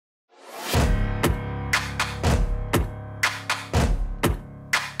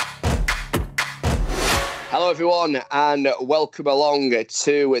Hello, everyone, and welcome along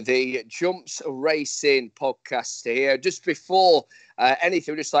to the Jumps Racing podcast here. Just before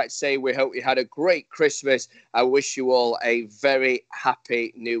anything, we'd just like to say we hope you had a great Christmas. I wish you all a very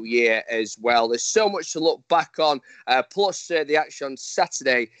happy new year as well. There's so much to look back on, plus the action on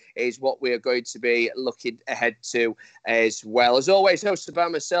Saturday is what we are going to be looking ahead to as well. As always, hosted by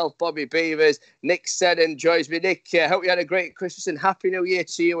myself, Bobby Beavers. Nick Seddon joins me. Nick, I hope you had a great Christmas and happy new year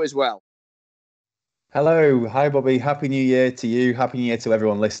to you as well. Hello, hi Bobby. Happy New Year to you. Happy New Year to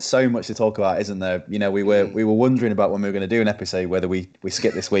everyone listening. So much to talk about, isn't there? You know, we were wondering about when we were going to do an episode, whether we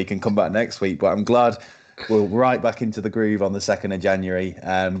skip this week and come back next week. But I'm glad we're right back into the groove on the 2nd of January.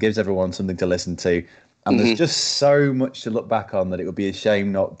 Gives everyone something to listen to, and there's just so much to look back on that it would be a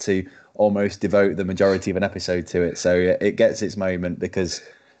shame not to almost devote the majority of an episode to it. So it gets its moment because,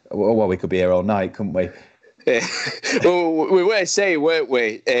 well, we could be here all night, couldn't we? Well, we were saying, weren't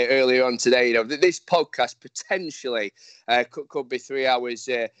we, earlier on today, you know, that this podcast potentially could be 3 hours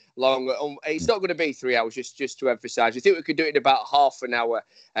long. It's not going to be 3 hours, just to emphasise. We think we could do it in about half an hour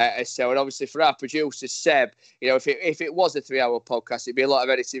or so. And obviously for our producer, Seb, you know, if it was a 3 hour podcast, it'd be a lot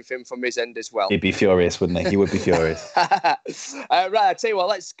of editing from his end as well. He'd be furious, wouldn't he? He would be furious. Right, I tell you what,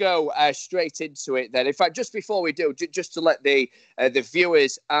 let's go straight into it then. In fact, just before we do, just to let the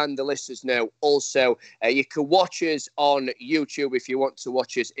viewers and the listeners know, also, you can watch us on YouTube if you want to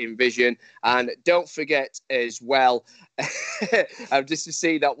watch us in vision. And don't forget as well, just to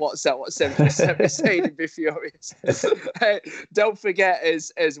see that what's saying, he'd be furious. Don't forget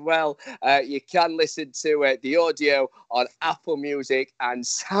as well, you can listen to the audio on Apple Music and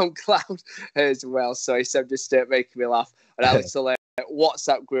SoundCloud as well. So Sam just making me laugh. And Alex will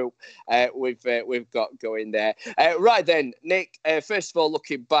WhatsApp group we've got going there. Right then, Nick, first of all,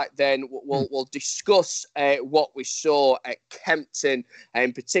 looking back then, we'll discuss what we saw at Kempton,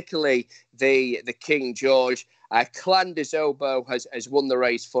 and particularly the King George. Clan des Obeaux has won the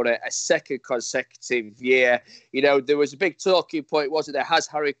race for a second consecutive year. You know, there was a big talking point, wasn't there? Has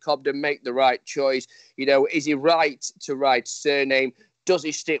Harry Cobden make the right choice? You know, is he right to ride Surname? Does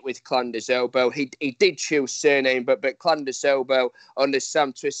he stick with Clan des Obeaux? He did choose Surname, but Clan des Obeaux under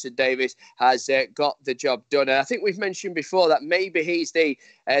Sam Twiston-Davies has got the job done. And I think we've mentioned before that maybe he's the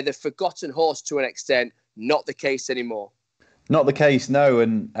forgotten horse to an extent. Not the case anymore. Not the case, no.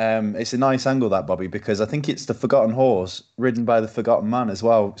 And it's a nice angle, that, Bobby, because I think it's the forgotten horse ridden by the forgotten man as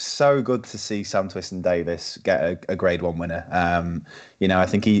well. So good to see Sam Twiston-Davies get a Grade 1 winner. You know, I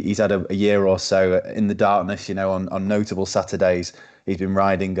think he's had a year or so in the darkness, you know, on notable Saturdays. He's been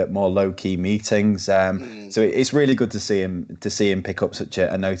riding at more low-key meetings. So it's really good to see him pick up such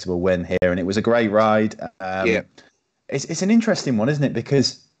a notable win here. And it was a great ride. It's an interesting one, isn't it?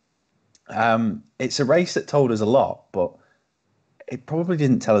 Because it's a race that told us a lot, but it probably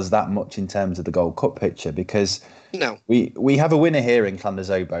didn't tell us that much in terms of the Gold Cup picture, because we have a winner here in Clan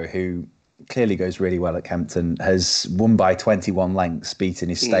des Obeaux who clearly goes really well at Kempton, has won by 21 lengths, beating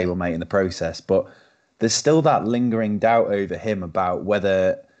his stablemate in the process. But there's still that lingering doubt over him about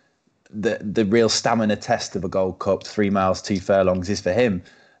whether the real stamina test of a Gold Cup, 3 miles, 2 furlongs, is for him,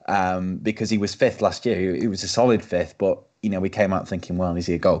 because he was fifth last year. He was a solid fifth, but you know, we came out thinking, well, is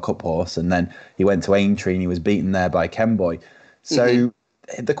he a Gold Cup horse? And then he went to Aintree and he was beaten there by Kenboy. So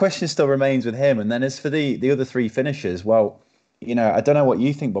the question still remains with him. And then as for the other three finishers, well, you know, I don't know what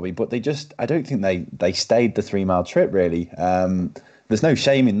you think, Bobby, but I don't think they stayed the 3 mile trip, really. There's no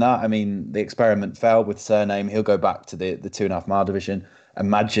shame in that. I mean, the experiment failed with Surname. He'll go back to the 2.5 mile division.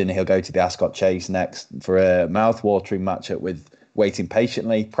 Imagine he'll go to the Ascot Chase next for a mouth-watering matchup with Waiting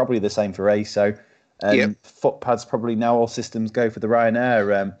Patiently. Probably the same for ASO. Footpads probably now all systems go for the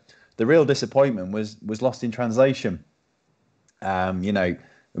Ryanair. The real disappointment was Lost in Translation. You know,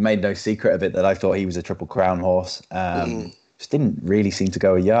 we made no secret of it that I thought he was a Triple Crown horse. Just didn't really seem to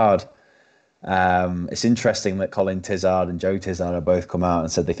go a yard. It's interesting that Colin Tizard and Joe Tizard have both come out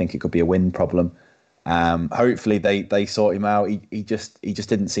and said they think it could be a wind problem. Hopefully they sort him out. He just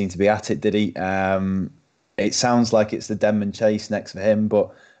didn't seem to be at it, did he? It sounds like it's the Denman Chase next for him, but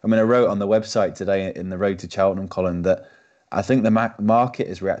I mean, I wrote on the website today in the Road to Cheltenham column that I think the market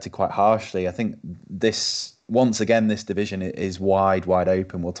has reacted quite harshly. I think once again, this division is wide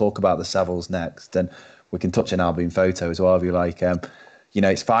open. We'll talk about the Savills next, and we can touch on Albin Photo as well if you like. You know,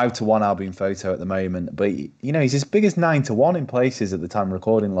 it's 5-1 Albin Photo at the moment, but you know, he's as big as 9-1 in places at the time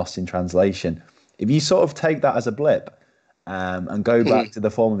recording Lost in Translation. If you sort of take that as a blip and go back to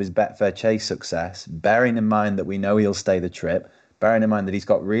the form of his Betfair Chase success, bearing in mind that we know he'll stay the trip, bearing in mind that he's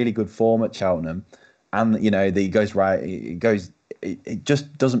got really good form at Cheltenham, and you know that he goes right, it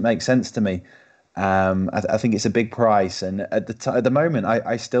just doesn't make sense to me. I think it's a big price, and at the moment,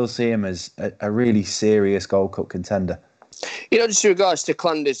 I still see him as a really serious Gold Cup contender. Just in regards to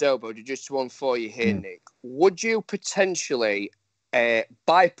Clanders Oboe, just one for you here, Nick. Would you potentially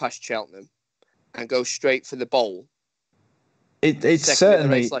bypass Cheltenham and go straight for the bowl? It's Second certainly in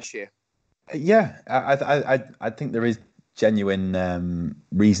the race last year. Yeah, I think there is genuine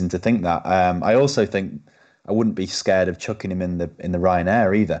reason to think that. I also think I wouldn't be scared of chucking him in the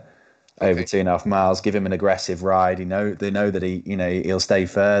Ryanair either. Over 2.5 miles, give him an aggressive ride. They know that he'll stay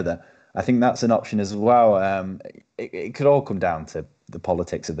further. I think that's an option as well. It could all come down to the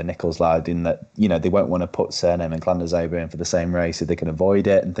politics of the Nichols lad, in that they won't want to put Surname and Clanders Oboe in for the same race if they can avoid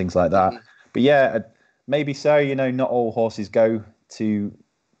it and things like that. But yeah, maybe so. Not all horses go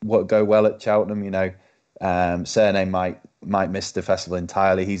well at Cheltenham. Surname might miss the festival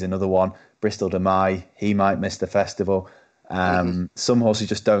entirely. He's another one. Bristol de Mai, he might miss the festival. Some horses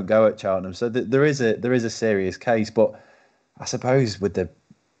just don't go at Cheltenham, so there is a serious case. But I suppose with the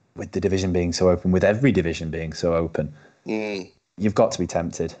division being so open, with every division being so open, you've got to be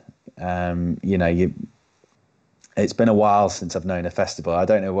tempted. It's been a while since I've known a festival. I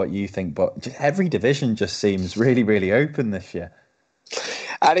don't know what you think, but every division just seems really, really open this year.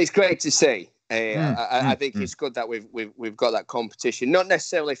 And it's great to see. I think it's good that we've got that competition, not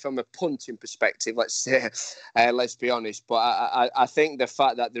necessarily from a punting perspective. Let's be honest, but I think the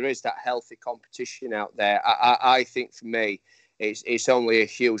fact that there is that healthy competition out there, I think for me, it's only a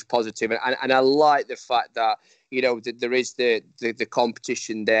huge positive, and I like the fact that there is the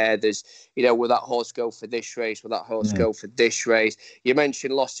competition there. There's will that horse go for this race? Will that horse go for this race? You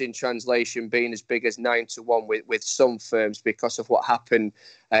mentioned Lost in Translation being as big as 9-1 with some firms because of what happened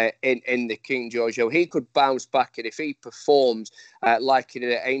in the King George. He could bounce back, and if he performs like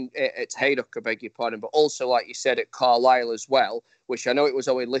at Haydock, I beg your pardon, but also like you said at Carlisle as well, which I know it was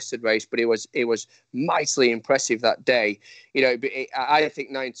only a listed race, but it was mightily impressive that day. I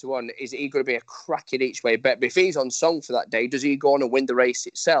think 9-1 is he going to be a cracking each way bet. But if he's on song for that day, does he go on and win the race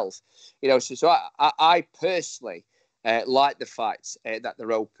itself? So I personally like the fact that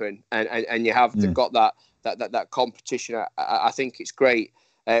they're open and you have got that competition. I think it's great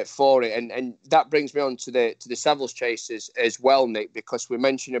for it, and that brings me on to the Savills Chase as well, Nick, because we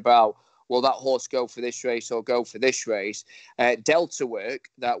mentioned about, will that horse go for this race or go for this race? Delta Work,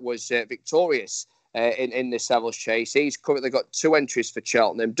 that was victorious in the Savills Chase. He's currently got 2 entries for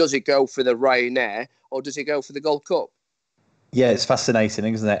Cheltenham. Does he go for the Ryanair or does he go for the Gold Cup? Yeah, it's fascinating,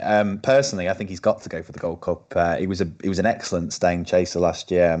 isn't it? Personally, I think he's got to go for the Gold Cup. He was an excellent staying chaser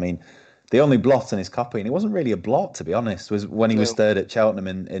last year. I mean, the only blot on his copy, and it wasn't really a blot, to be honest, was when he was third at Cheltenham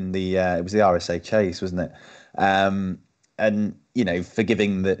in the it was the RSA Chase, wasn't it? And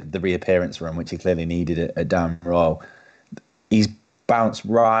forgiving the reappearance run, which he clearly needed at Down Royal, he's bounced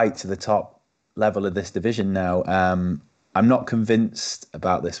right to the top level of this division now. I'm not convinced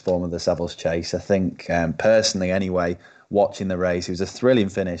about this form of the Savills Chase. I think, personally anyway, watching the race, it was a thrilling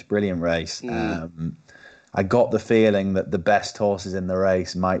finish, brilliant race. I got the feeling that the best horses in the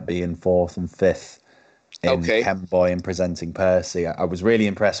race might be in 4th and 5th in Kemboy and Presenting Percy. I was really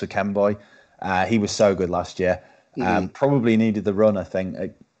impressed with Kemboy. He was so good last year. Probably needed the run, I think.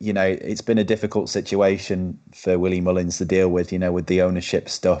 It's been a difficult situation for Willie Mullins to deal with, with the ownership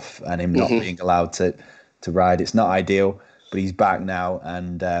stuff and him not being allowed to ride. It's not ideal, but he's back now,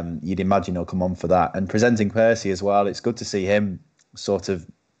 and you'd imagine he'll come on for that. And Presenting Percy as well, it's good to see him sort of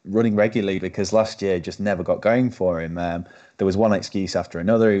running regularly, because last year just never got going for him. There was one excuse after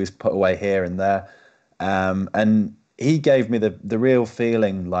another. He was put away here and there. And he gave me the real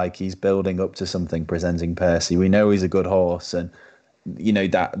feeling like he's building up to something, Presenting Percy. We know he's a good horse, and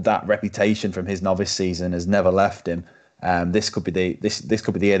that reputation from his novice season has never left him. This could be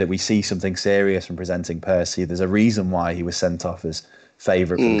the year that we see something serious from Presenting Percy. There's a reason why he was sent off as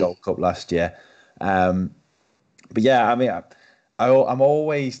favourite for the Gold Cup last year. But yeah, I mean, I'm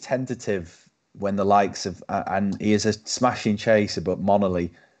always tentative when the likes of, and he is a smashing chaser, but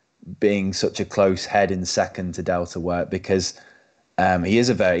Monolly being such a close head in second to Delta Work, because he was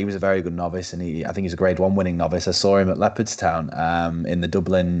a very good novice, and I think he's a Grade 1 winning novice. I saw him at Leopardstown in the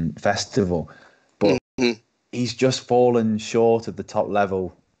Dublin Festival, but he's just fallen short of the top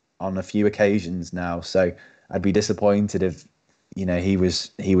level on a few occasions now. So I'd be disappointed if he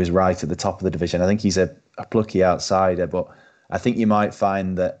was right at the top of the division. I think he's a plucky outsider, but I think you might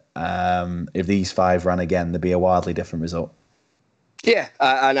find that if these 5 ran again, there'd be a wildly different result. Yeah,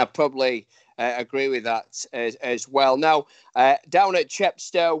 and I probably agree with that as well. Now, down at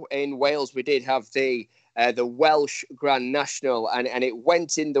Chepstow in Wales, we did have the Welsh Grand National, and it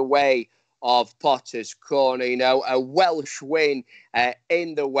went in the way of Potter's Corner. You know, a Welsh win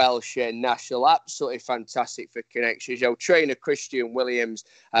in the Welsh National. Absolutely fantastic for connections. You know, trainer Christian Williams,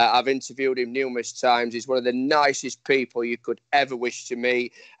 I've interviewed him numerous times. He's one of the nicest people you could ever wish to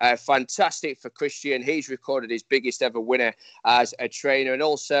meet. Fantastic for Christian. He's recorded his biggest ever winner as a trainer. And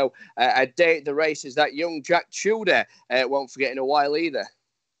also a day at the races that young Jack Tudor won't forget in a while either.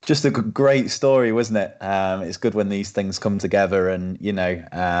 Just a great story, wasn't it? It's good when these things come together, and you know,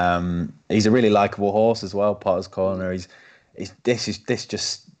 he's a really likable horse as well. Potter's Corner. This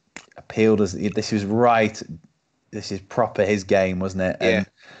just appealed as this was right. This is proper his game, wasn't it? Yeah. And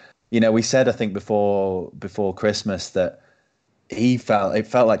you know, we said I think before Christmas that it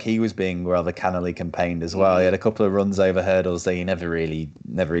felt like he was being rather cannily campaigned as well. He had a couple of runs over hurdles that he never really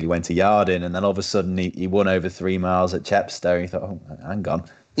went a yard in, and then all of a sudden he won over 3 miles at Chepstow. He thought, oh, hang on.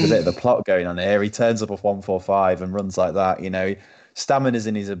 There's a bit of the plot going on here. He turns up off 145 and runs like that. You know, stamina's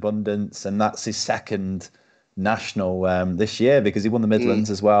in his abundance, and that's his second national this year because he won the Midlands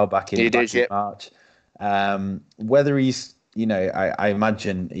as well back in March. Whether he's, you know, I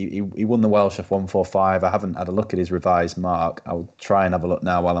imagine he won the Welsh off 145. I haven't had a look at his revised mark. I'll try and have a look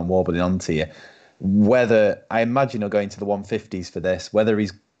now while I'm warbling on to you. Whether I imagine he'll go into the 150s for this. Whether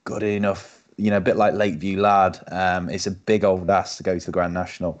he's good enough. You know, a bit like Lakeview Lad. It's a big old ass to go to the Grand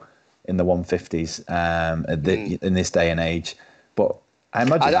National in the 150s in this day and age. But I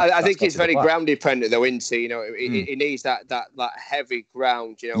imagine I think it's very ground dependent, though, isn't he? You know, he needs that heavy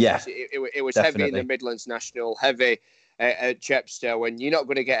ground. You know, yeah, it was definitely. heavy in the Midlands National, heavy at Chepstow, and you're not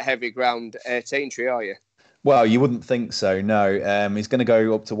going to get heavy ground at Aintree, are you? Well, you wouldn't think so. No, he's going to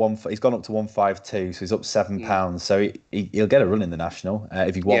go up to He's gone up to 152, so he's up £7. So he'll get a run in the national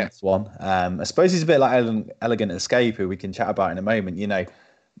if he wants one. I suppose he's a bit like Elegant Escape, who we can chat about in a moment. You know,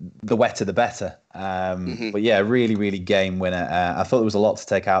 the wetter the better. But yeah, really, really game winner. I thought there was a lot to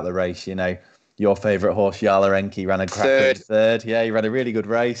take out of the race. You know, your favourite horse, Yalarenki, ran a cracker third. Yeah, he ran a really good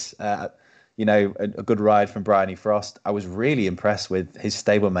race. You know, a good ride from Bryony Frost. I was really impressed with his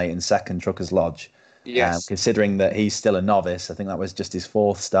stablemate in second, Trucker's Lodge. Yes. Considering that he's still a novice, I think that was just his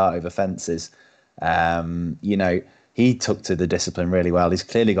fourth start over fences. You know, he took to the discipline really well. He's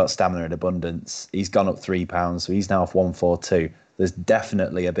clearly got stamina in abundance. He's gone up £3, so he's now off 142. There's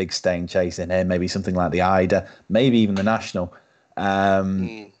definitely a big staying chase in here, maybe something like the Ida, maybe even the National.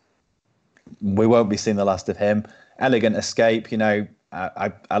 We won't be seeing the last of him. Elegant Escape, you know,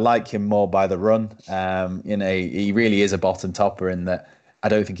 I like him more by the run. You know, he really is a bottom topper in that. I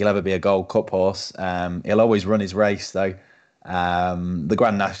don't think he'll ever be a Gold Cup horse. He'll always run his race, though. The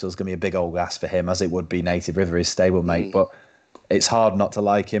Grand National is going to be a big old gas for him, as it would be Native River, his stablemate. But it's hard not to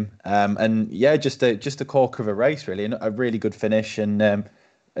like him. And yeah, just a corker of a race, really. And a really good finish. And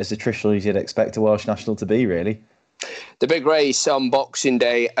as attritional as you'd expect a Welsh National to be, really. The big race on Boxing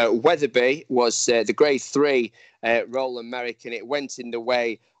Day at Wetherby was the Grade 3 Roland Merrick, and it went in the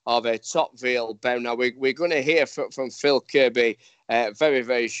way of a Top Ville bound. Now, we're going to hear from Phil Kirby very,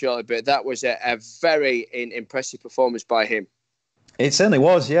 very shortly, but that was a very impressive performance by him. It certainly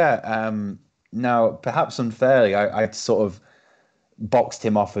was, yeah. Now, perhaps unfairly, I'd sort of boxed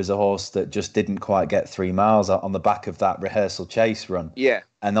him off as a horse that just didn't quite get 3 miles on the back of that rehearsal chase run. Yeah.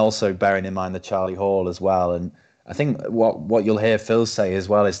 And also bearing in mind the Charlie Hall as well. And I think what you'll hear Phil say as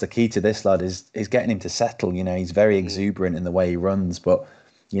well is the key to this lad is getting him to settle. You know, he's very exuberant in the way he runs, but,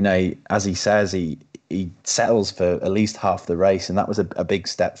 you know, as he says, he settles for at least half the race, and that was a big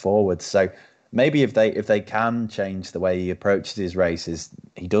step forward. So maybe if they can change the way he approaches his races,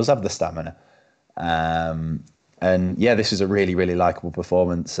 he does have the stamina. And yeah, this was a really, really likable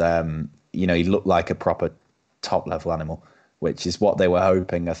performance. You know, he looked like a proper top level animal, which is what they were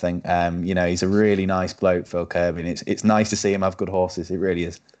hoping, I think. You know, he's a really nice bloke, Phil Kirby, and it's nice to see him have good horses. It really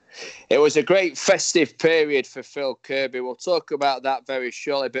is. It was a great festive period for Phil Kirby. We'll talk about that very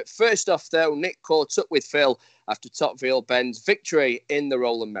shortly. But first off, though, Nick caught up with Phil after Top Ville Ben's victory in the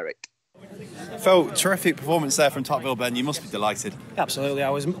Roland Merrick. Phil, terrific performance there from Top Ville Ben. You must be delighted. Absolutely.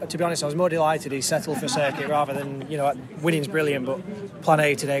 To be honest, I was more delighted he settled for circuit rather than, you know, winning's brilliant, but plan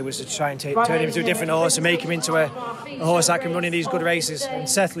A today was to try and turn him into a different horse and make him into a horse that can run in these good races, and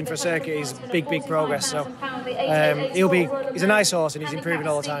settling for circuit is big progress. So he's a nice horse and he's improving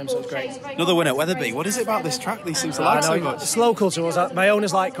all the time, so it's great. Another win at Wetherby. What is it about this track he seems to like so much? It's local to us. My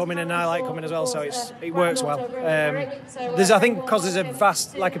owners like coming and I like coming as well, so it works well. I think because there's a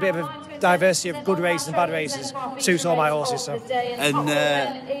bit of a diversity of good races and bad races suits all my horses. So. And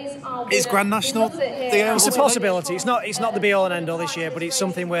is Grand National the It's a possibility. It's not the be all and end all this year, but it's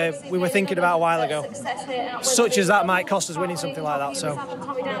something we were thinking about a while ago. Such as that might cost us winning something like that. So,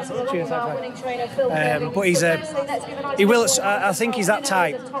 but he will. I think he's that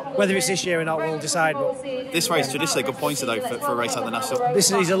tight. Whether it's this year or not, we'll decide. But this race traditionally a good pointer though for a race like the National.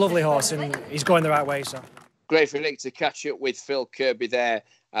 He's a lovely horse and he's going the right way. So great for Nick to catch up with Phil Kirby there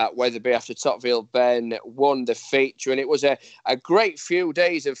at Wetherby after Topville Ben won the feature, and it was a great few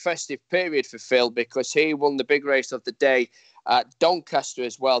days of festive period for Phil because he won the big race of the day at Doncaster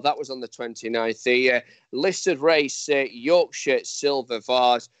as well. That was on the 29th. The listed race, Yorkshire Silver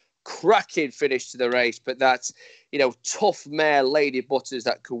Vase, cracking finish to the race, but that's, tough mare Lady Butters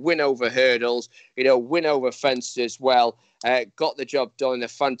that could win over hurdles, win over fences as well. Got the job done. A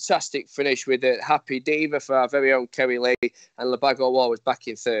fantastic finish with a Happy Diva for our very own Kerry Lee, and Labago War was back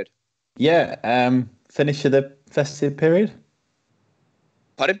in third. Yeah, finish of the festive period.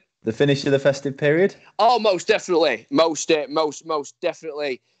 Pardon? The finish of the festive period. Oh, most definitely, most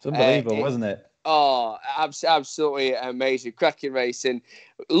definitely. It's unbelievable, wasn't it? Oh, absolutely amazing, cracking race, and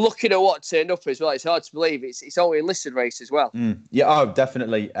looking at what turned up as well. It's hard to believe it's only a listed race as well. Yeah, oh,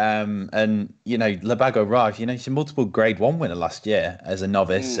 definitely. And Labago Raj, she's a multiple Grade 1 winner last year as a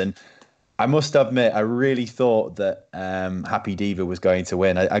novice, and I must admit, I really thought that Happy Diva was going to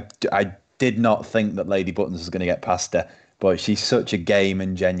win. I did not think that Lady Buttons was going to get past her. But she's such a game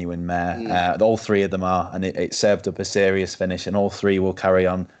and genuine mare. All three of them are, and it served up a serious finish, and all three will carry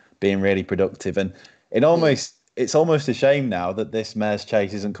on being really productive. And it's almost a shame now that this Mare's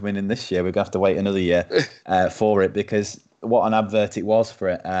Chase isn't coming in this year. We're going to have to wait another year for it, because what an advert it was for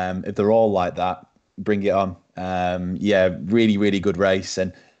it. If they're all like that, bring it on. Really, really good race.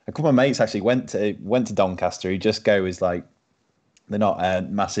 And a couple of mates actually went to Doncaster, who just go as like, they're not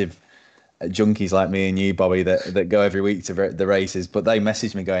massive junkies like me and you, Bobby, that go every week to the races, but they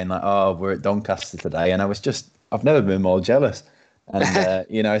messaged me going like, "Oh, we're at Doncaster today," and I've never been more jealous. And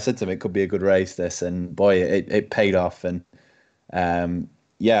I said to them, it could be a good race, this, and boy, it paid off. And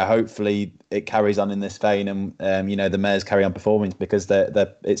hopefully it carries on in this vein, and the mares carry on performing, because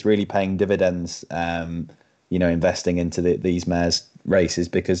it's really paying dividends. Investing into these mares races,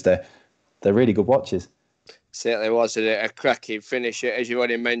 because they're really good watches. Certainly was a cracking finish, as you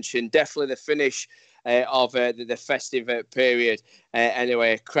already mentioned. Definitely the finish of the festive period.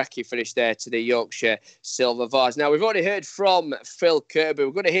 Anyway, a cracking finish there to the Yorkshire Silver Vase. Now, we've already heard from Phil Kirby.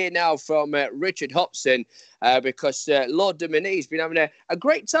 We're going to hear now from Richard Hobson, because Lord Dominique's been having a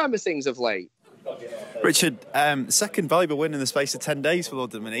great time of things of late. Richard, second valuable win in the space of 10 days for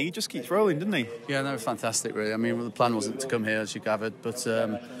Lord Dominique. He just keeps rolling, doesn't he? Yeah, no, fantastic, really. I mean, the plan wasn't to come here, as you gathered, but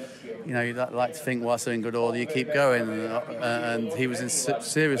you'd like to think whilst they're in good order, you keep going. And he was in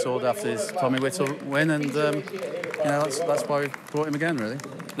serious order after his Tommy Whittle win, and that's why we brought him again, really.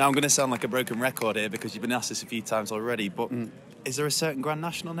 Now, I'm going to sound like a broken record here, because you've been asked this a few times already, but is there a certain Grand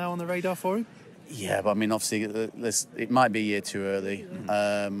National now on the radar for him? Yeah, but I mean, obviously, it might be a year too early.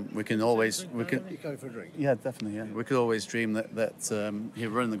 We can go for a drink. Yeah, definitely. Yeah, we could always dream that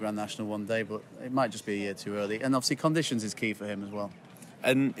he'll run the Grand National one day, but it might just be a year too early. And obviously, conditions is key for him as well.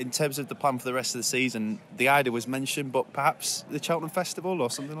 And in terms of the plan for the rest of the season, the Ida was mentioned, but perhaps the Cheltenham Festival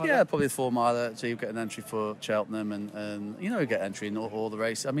or something like that? Yeah, probably the 4 miler. So you get an entry for Cheltenham, and you get entry in all the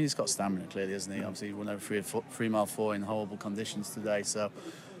races. I mean, he's got stamina clearly, hasn't he? Obviously, he won over 3 mile 4 in horrible conditions today. So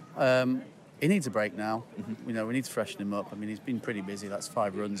he needs a break now. We need to freshen him up. I mean, he's been pretty busy. That's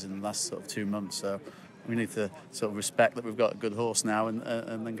 5 runs in the last sort of 2 months. So we need to sort of respect that we've got a good horse now, and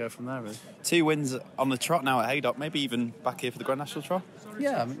then go from there, really. 2 wins on the trot now at Haydock, maybe even back here for the Grand National trial?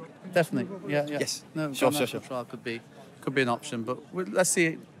 Yeah, I mean, definitely. Yeah. Yes. No, sure. Trial could be an option, but let's see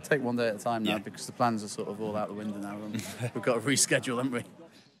it take one day at a time now, because the plans are sort of all out the window now. And we've got to reschedule, haven't we?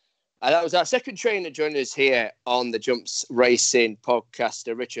 That was our second trainer joining us here on the Jumps Racing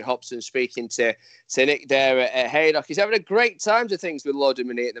podcast, Richard Hobson, speaking to Nick there at Haydock. He's having a great time to things with Lord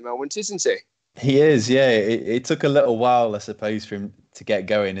Dominique at the moment, isn't he? He is, yeah. It took a little while, I suppose, for him to get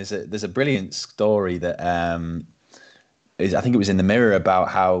going. There's a brilliant story that I think it was in the Mirror about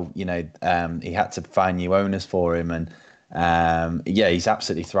how he had to find new owners for him, and he's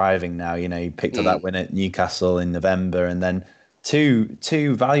absolutely thriving now. He picked up that win at Newcastle in November, and then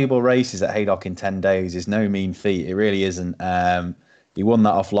two valuable races at Haydock in 10 days is no mean feat. It really isn't. He won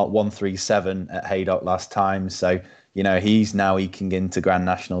that off lot 137 at Haydock last time, so he's now eking into Grand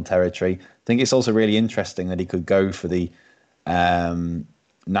National territory. I think it's also really interesting that he could go for the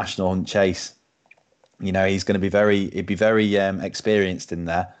National Hunt Chase. He's going to be very experienced in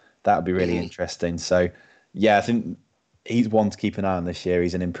there. That would be really interesting. So, yeah, I think he's one to keep an eye on this year.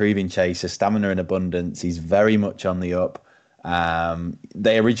 He's an improving chaser, stamina in abundance. He's very much on the up.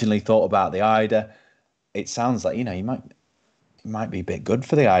 They originally thought about the Ida. It sounds like, he might be a bit good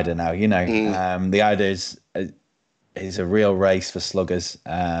for the Ida now. The Ida is a real race for sluggers.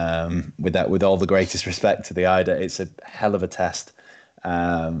 With all the greatest respect to the Ida, it's a hell of a test.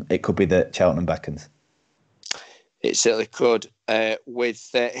 It could be that Cheltenham beckons. It certainly could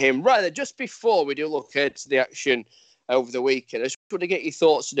with him. Right, then, just before we do look ahead to the action over the weekend, I just want to get your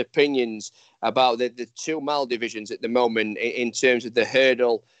thoughts and opinions about the 2 mile divisions at the moment in terms of the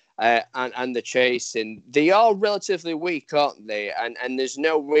hurdle and the chasing. They are relatively weak, aren't they? And there's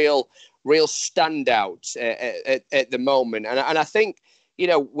no real standout at the moment. And I think,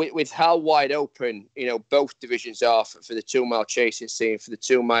 with how wide open, both divisions are for the 2 mile chasing scene, for the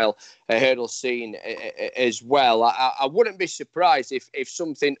 2 mile hurdle scene as well, I wouldn't be surprised if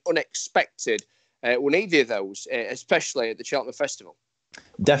something unexpected won either of those, especially at the Cheltenham Festival.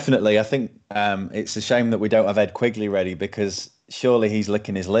 Definitely. I think it's a shame that we don't have Ed Quigley ready, because surely he's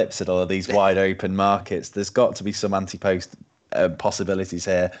licking his lips at all of these wide open markets. There's got to be some anti-post possibilities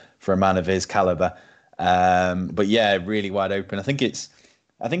here for a man of his calibre. But yeah, really wide open. I think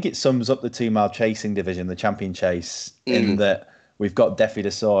it sums up the 2 mile chasing division, the champion chase, in that we've got Defi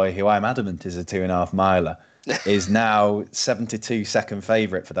Desoy, who I'm adamant is a 2.5 miler, is now 72 second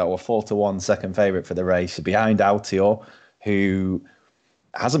favourite for that, or 4-1 second favourite for the race, behind Altior, who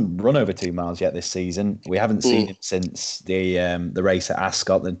hasn't run over 2 miles yet this season. We haven't seen him since the race at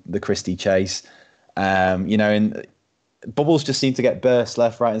Ascot, the Christie Chase. And bubbles just seem to get burst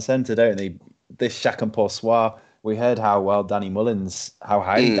left, right, and centre, don't they? This Chacun Pour Soi, we heard how highly Danny Mullins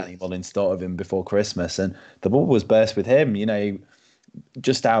thought of him before Christmas, and the bubble was burst with him.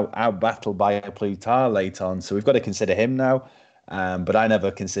 Just out battled by a Plutar late on, so we've got to consider him now. But I never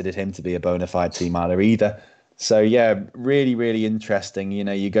considered him to be a bona fide 2 miler either. So yeah, really, really interesting.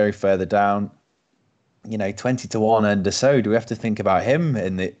 You go further down, 20-1 and so. Do we have to think about him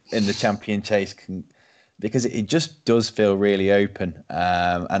in the champion chase? Because it just does feel really open.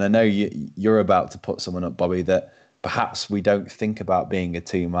 And I know you're about to put someone up, Bobby, that perhaps we don't think about being a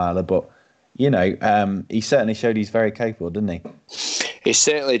 2 miler, but he certainly showed he's very capable, didn't he? He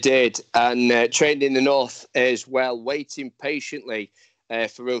certainly did, and trained in the north as well, waiting patiently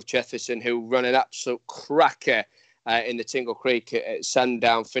for Ruth Jefferson, who run an absolute cracker in the Tingle Creek at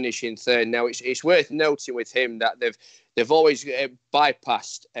Sandown, finishing third. Now, it's worth noting with him that they've always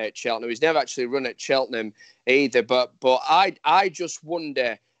bypassed Cheltenham. He's never actually run at Cheltenham either. But I just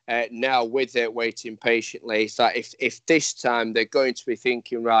wonder now, with waiting patiently, that if this time they're going to be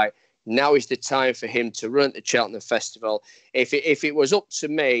thinking, right, now is the time for him to run at the Cheltenham Festival. If it was up to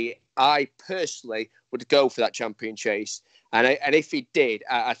me, I personally would go for that champion chase. And if he did,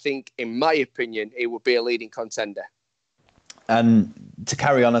 I think, in my opinion, he would be a leading contender. And to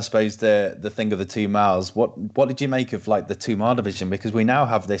carry on, I suppose, the thing of the 2 miles, what did you make of the 2 mile division? Because we now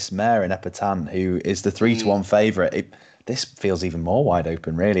have this mare in Epatan, who is the 3-1 favourite. This feels even more wide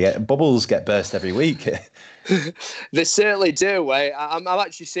open, really. Bubbles get burst every week. They certainly do. I'm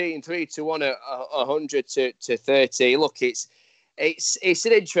actually seeing 3-1 at 100 to 30. Look, it's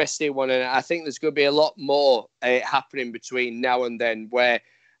an interesting one, and I think there's going to be a lot more happening between now and then, where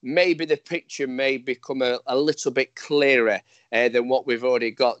maybe the picture may become a little bit clearer than what we've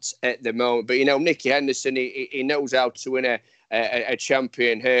already got at the moment. But, Nicky Henderson, he knows how to win a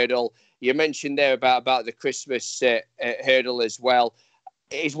champion hurdle. You mentioned there about the Christmas hurdle as well.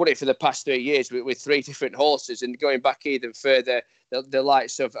 He's won it for the past 3 years with 3 different horses, and going back even further, the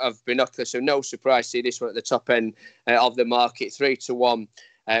likes of Binocular. So no surprise to see this one at the top end of the market, 3-1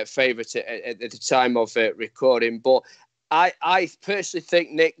 favourite at the time of recording. But I personally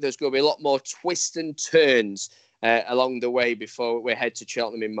think, Nick, there's going to be a lot more twists and turns along the way before we head to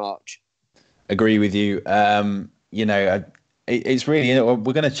Cheltenham in March. Agree with you. It's really,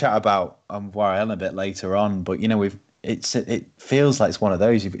 we're going to chat about Warren a bit later on, but it feels like it's one of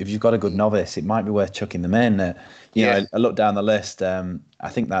those. If you've got a good novice, it might be worth chucking them in. I look down the list. I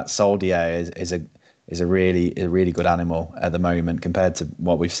think that Soldier is a really good animal at the moment compared to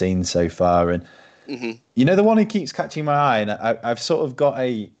what we've seen so far. And the one who keeps catching my eye, and I've got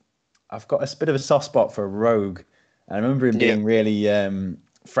a bit of a soft spot for a Rogue. I remember him being really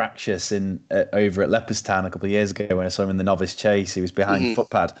fractious over at Leopardstown a couple of years ago when I saw him in the novice chase. He was behind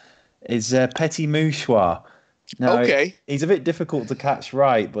Footpad. Is Petit Mouchoir. Now, okay. He's a bit difficult to catch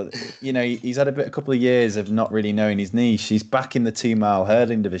right, but he's had a couple of years of not really knowing his niche. He's back in the 2 mile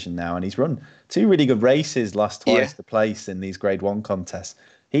hurdling division now, and he's run 2 really good races, last twice the place in these Grade 1 contests.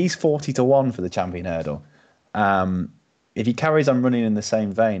 He's 40-1 for the champion hurdle. if he carries on running in the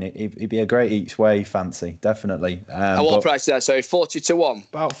same vein, it'd be a great each way fancy, definitely. At what price is that? So 40-1.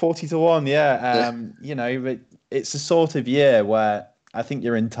 About 40-1, yeah. You know, but it's a sort of year where I think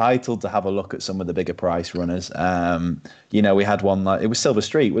you're entitled to have a look at some of the bigger price runners. You know, we had one like it was Silver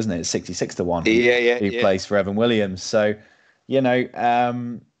Street, wasn't it? 66-1. Who plays for Evan Williams. So, you know,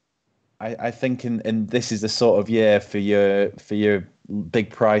 I think in this is the sort of year for your big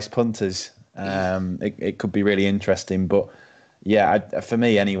price punters. It could be really interesting, but yeah, for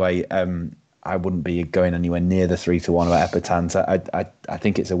me anyway, I wouldn't be going anywhere near the 3-1 about Epatante. I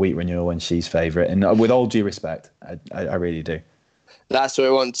think it's a weak renewal when she's favourite, and with all due respect, I really do. That's what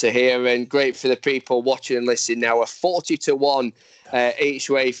we want to hear, and great for the people watching and listening now. A 40-1 each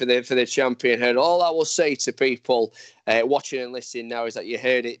way for the champion hurdle. All I will say to people watching and listening now is that you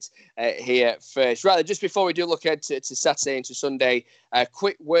heard it here first. Right, just before we do look ahead to Saturday into Sunday, a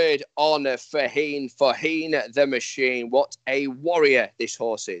quick word on Faheen the Machine. What a warrior this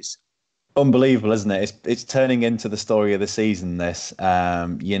horse is. Unbelievable, isn't it? It's turning into the story of the season, this.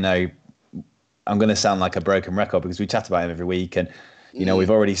 You know, I'm going to sound like a broken record because we chat about him every week, and you know,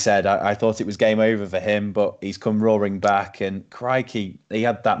 we've already said I thought it was game over for him, but he's come roaring back. And crikey, he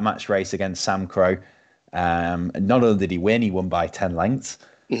had that match race against Sam Crow. And not only did he win, he won by 10 lengths.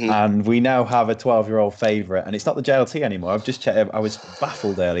 And we now have a 12-year-old favourite. And it's not the JLT anymore. I've just checked. I was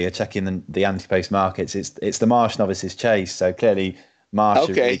baffled earlier checking the anti-post markets. It's the Marsh Novices Chase. So clearly Marsh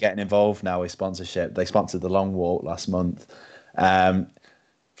are really getting involved now with sponsorship. They sponsored the Long Walk last month. Faheen,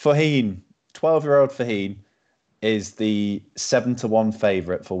 12-year-old Faheen, is the 7-1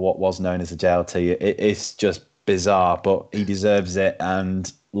 favourite for what was known as the JLT. It's just bizarre, but he deserves it,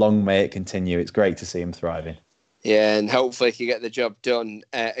 and long may it continue. It's great to see him thriving. Yeah, and hopefully he can get the job done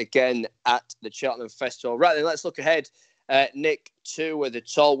again at the Cheltenham Festival. Right then, let's look ahead, Nick, to the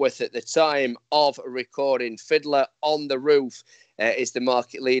Tolworth at the time of recording. Fiddler on the Roof is the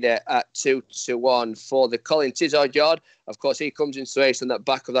market leader at 2-1 for the Colin Tizard yard. Of course, he comes into the race on that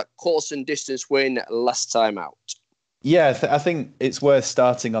back of that course and distance win last time out. Yeah, I think it's worth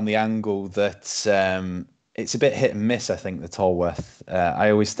starting on the angle that it's a bit hit and miss, I think, the Tolworth.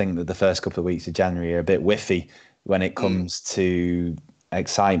 I always think that the first couple of weeks of January are a bit whiffy when it comes to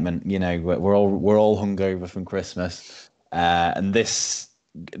excitement. You know, we're all hungover from Christmas. And this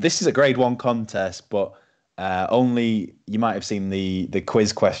is a Grade 1 contest, but only you might have seen the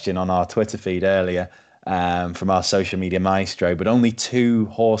quiz question on our Twitter feed earlier from our social media maestro, but only 2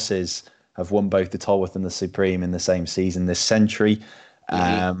 horses have won both the Tolworth and the Supreme in the same season this century.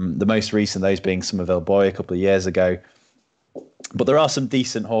 The most recent, those being Somerville Boy a couple of years ago. But there are some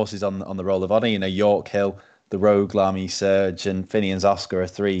decent horses on the roll of honour. You know, York Hill, the Rogue, Lamy Surge, and Finian's Oscar are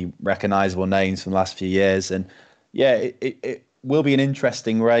 3 recognisable names from the last few years. And yeah, it will be an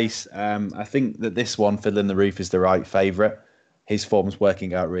interesting race. I think that this one, Fiddler on the Roof, is the right favourite. His form's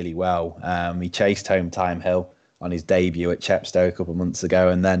working out really well. He chased home Time Hill on his debut at Chepstow a couple of months ago,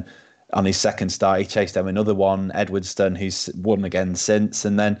 and then on his second start, he chased home another one, Edwardstone, who's won again since,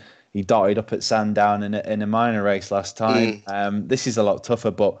 and then he dotted up at Sandown in a minor race last time. This is a lot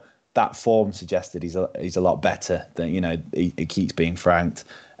tougher, but that form suggested he's a lot better. Than, you know, he keeps being franked.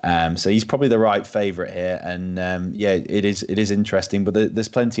 So he's probably the right favourite here, and yeah, it is interesting, but there's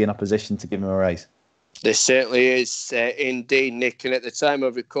plenty in opposition to give him a race. There certainly is indeed, Nick, and at the time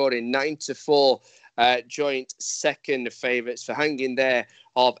of recording, 9-4 joint second favourites for hanging there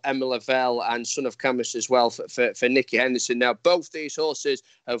of Emma Lavelle and Son of Camus as well for Nicky Henderson. Now, both these horses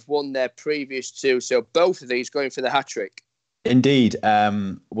have won their previous 2, so both of these going for the hat-trick. Indeed.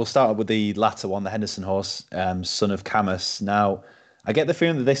 We'll start with the latter one, the Henderson horse, Son of Camus. Now, I get the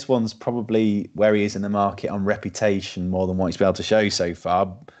feeling that this one's probably where he is in the market on reputation more than what he's been able to show so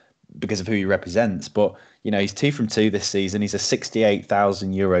far because of who he represents. But, you know, he's 2 from 2 this season. He's a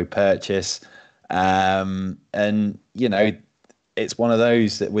 €68,000 purchase. And, you know, it's one of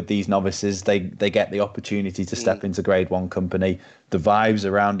those that with these novices, they get the opportunity to step into Grade 1 company. The vibes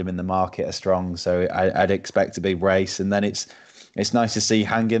around him in the market are strong, so I'd expect a big race. And then it's nice to see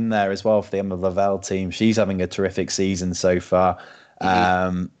hang in there as well for the Emma Lavelle team. She's having a terrific season so far.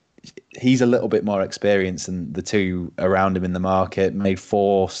 He's a little bit more experienced than the 2 around him in the market. Made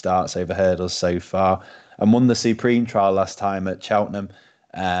 4 starts over hurdles so far and won the Supreme trial last time at Cheltenham.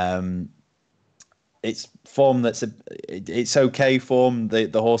 It's form it's okay form. The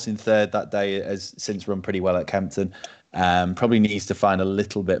horse in third that day has since run pretty well at Kempton. Probably needs to find a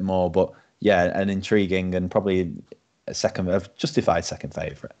little bit more, but yeah, an intriguing and probably a justified second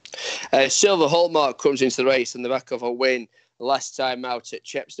favourite. Silver Hallmark comes into the race on the back of a win last time out at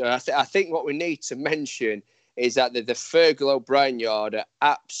Chepstow. I think what we need to mention is that the Fergal O'Brien yard are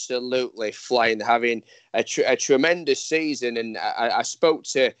absolutely flying. They're having a tremendous season, and I spoke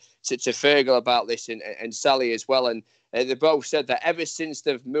to Fergal about this and Sally as well, and they both said that ever since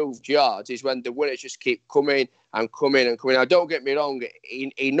they've moved yards is when the winners just keep coming and coming and coming. Now, don't get me wrong,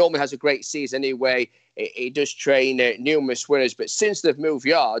 he normally has a great season anyway. He does train numerous winners, but since they've moved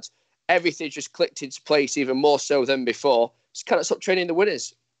yards, everything just clicked into place even more so than before. Just kind of stopped training the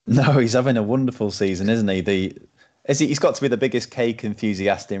winners. No, he's having a wonderful season, isn't he? He's got to be the biggest cake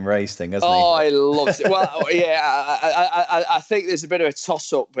enthusiast in racing, hasn't he? Oh, I love it. Well, yeah, I think there's a bit of a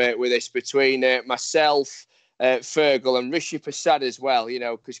toss-up with this between myself, Fergal and Rishi Prasad as well,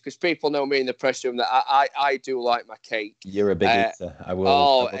 because people know me in the press room that I do like my cake. You're a big eater. I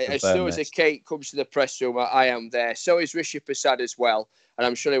will as soon as a cake comes to the press room, I am there. So is Rishi Prasad as well, and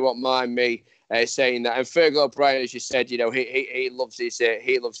I'm sure he won't mind me saying that. And Fergal O'Brien, as you said, he loves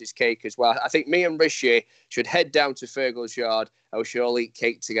his cake as well. I think me and Rishi should head down to Fergal's yard and we should all eat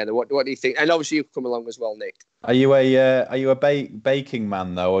cake together. What do you think? And obviously you come along as well, Nick. Are you a baking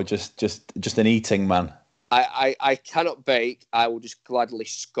man though, or just an eating man? I cannot bake. I will just gladly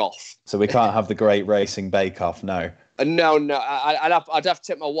scoff. So we can't have the Great Racing Bake Off, no. No. I'd have to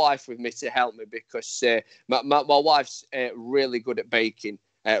take my wife with me to help me because my wife's really good at baking.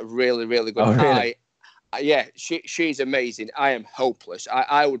 Really, really good. Oh, really? She's amazing. I am hopeless.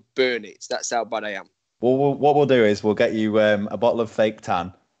 I would burn it. That's how bad I am. Well, what we'll do is we'll get you a bottle of fake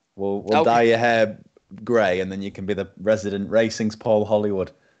tan. We'll dye your hair grey, and then you can be the resident racing's Paul Hollywood.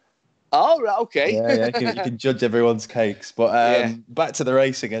 Oh, right, okay. Yeah, you can judge everyone's cakes. But back to the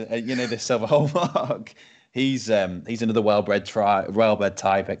racing, the Silver Hallmark. He's another well-bred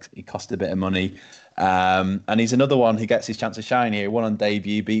type. He cost a bit of money. And he's another one who gets his chance to shine here. He won on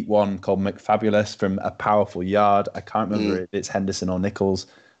debut, beat one called McFabulous from a powerful yard. I can't remember if it's Henderson or Nichols.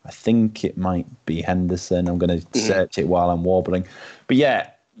 I think it might be Henderson. I'm going to search it while I'm warbling. But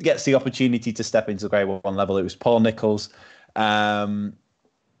yeah, gets the opportunity to step into Grade 1 level. It was Paul Nichols.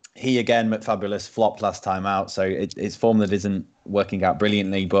 He, again, McFabulous, flopped last time out. So it's form that isn't working out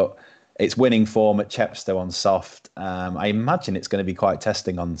brilliantly, but it's winning form at Chepstow on soft. I imagine it's going to be quite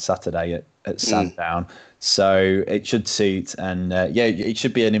testing on Saturday at Sandown. So it should suit. And it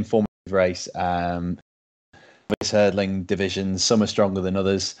should be an informative race. This hurdling divisions, some are stronger than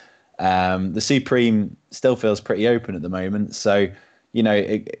others. The Supreme still feels pretty open at the moment. So,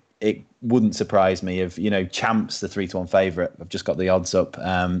 it wouldn't surprise me if, Champ's the 3-1 favourite. I've just got the odds up.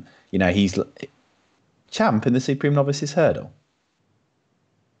 He's Champ in the Supreme Novices Hurdle.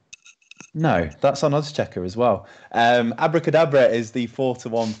 No, that's on Oddschecker as well. Abracadabra is the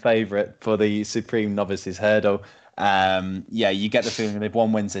 4-1 favourite for the Supreme Novices Hurdle. You get the feeling that if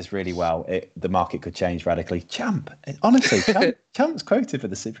one wins this really well, the market could change radically. Champ's quoted for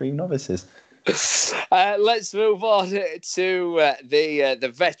the Supreme Novices. Let's move on to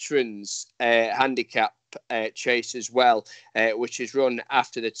the veterans handicap chase as well, which is run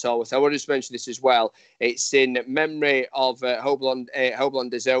after the Tolworth. I want to just mention this as well. It's in memory of Hobson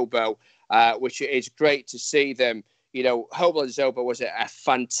de Zobo, which is great to see them. Hobson de Zobo was a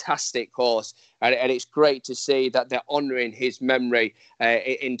fantastic horse, and it's great to see that they're honouring his memory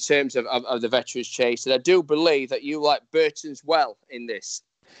in terms of the veterans chase. And I do believe that you like Burton's well in this.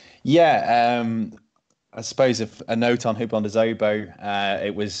 Yeah, I suppose if a note on Hobson de Zobo,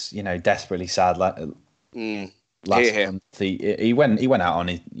 it was desperately sad. Last month, he went out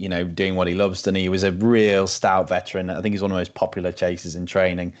on doing what he loves, and he was a real stout veteran. I think he's one of the most popular chasers in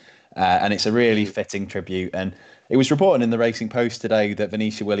training, and it's a really fitting tribute. And it was reported in the Racing Post today that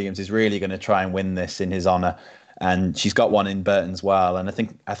Venetia Williams is really going to try and win this in his honour. And she's got one in Burton's well, and I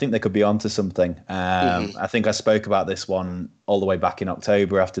think they could be onto something. I think I spoke about this one all the way back in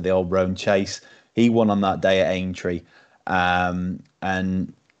October after the old Roan Chase. He won on that day at Aintree,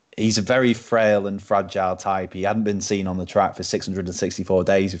 and he's a very frail and fragile type. He hadn't been seen on the track for 664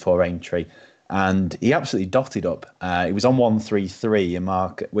 days before Aintree, and he absolutely dotted up. He was on 133, a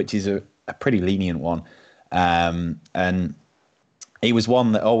mark which is a pretty lenient one, and he was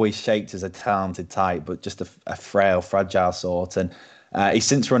one that always shaped as a talented type, but just a frail, fragile sort. And he's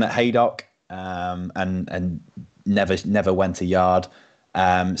since run at Haydock and never went a yard.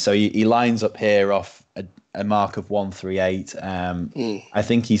 So he lines up here off a mark of 138. I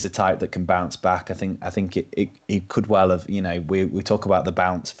think he's the type that can bounce back. I think it could well have. We talk about the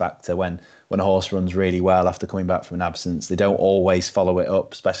bounce factor when a horse runs really well after coming back from an absence. They don't always follow it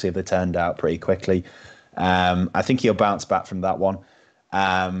up, especially if they're turned out pretty quickly. I think he'll bounce back from that one.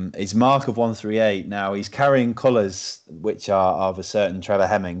 His mark of 138. Now he's carrying colours which are of a certain Trevor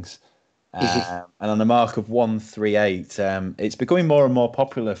Hemmings, and on a mark of 138, it's becoming more and more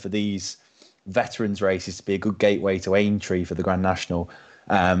popular for these veterans races to be a good gateway to Aintree for the Grand National.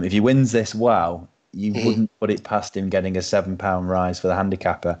 If he wins this well, you wouldn't put it past him getting a £7 rise for the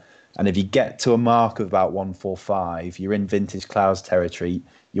handicapper. And if you get to a mark of about 145, you're in Vintage Clouds territory,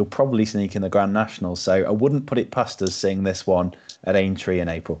 you'll probably sneak in the Grand National. So I wouldn't put it past us seeing this one at Aintree in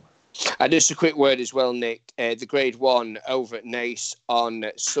April. And just a quick word as well, Nick. The Grade 1 over at Naas on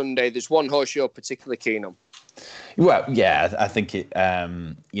Sunday. There's one horse you're particularly keen on. Well, yeah, I think it.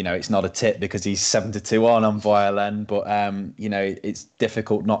 It's not a tip because he's 7-2 on Violin, but it's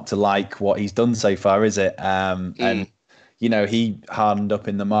difficult not to like what he's done so far, is it? And he hardened up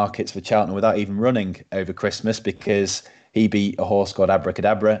in the markets for Cheltenham without even running over Christmas because he beat a horse called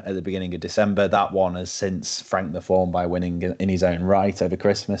Abracadabra at the beginning of December. That one has since franked the form by winning in his own right over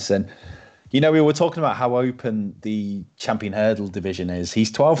Christmas. And, we were talking about how open the Champion Hurdle division is. He's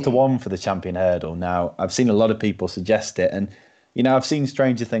 12-1 for the Champion Hurdle. Now, I've seen a lot of people suggest it. And, I've seen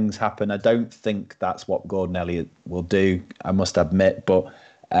stranger things happen. I don't think that's what Gordon Elliott will do, I must admit. But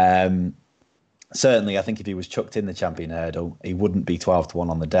certainly, I think if he was chucked in the Champion Hurdle, he wouldn't be 12-1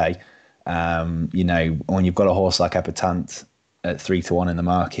 on the day. When you've got a horse like Epitant at 3-1 in the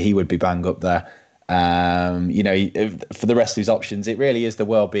market, he would be bang up there. For the rest of his options, it really is the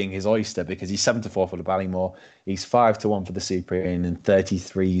world being his oyster because he's 7-4 for the Ballymore, he's 5-1 for the Supreme and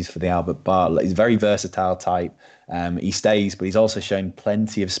 33s for the Albert Bartlett. He's a very versatile type. He stays, but he's also shown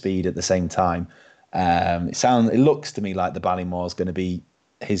plenty of speed at the same time. It looks to me like the Ballymore is going to be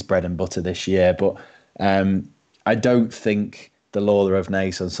his bread and butter this year, but I don't think the Lawler of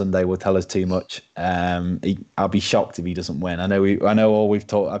Naas on Sunday will tell us too much. I'll be shocked if he doesn't win. I know all we've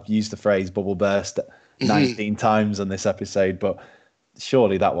talked. I've used the phrase bubble burst 19 times on this episode, but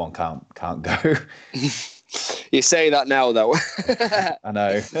surely that one can't go. You say that now, though. I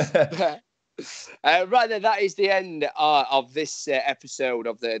know. Right then, that is the end of this episode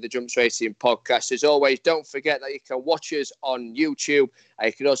of the Jumps Racing podcast. As always, don't forget that you can watch us on YouTube.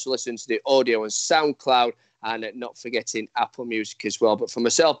 You can also listen to the audio on SoundCloud. And not forgetting Apple Music as well. But for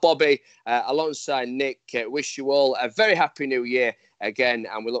myself, Bobby, alongside Nick, wish you all a very happy new year again.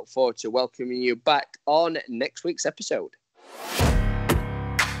 And we look forward to welcoming you back on next week's episode.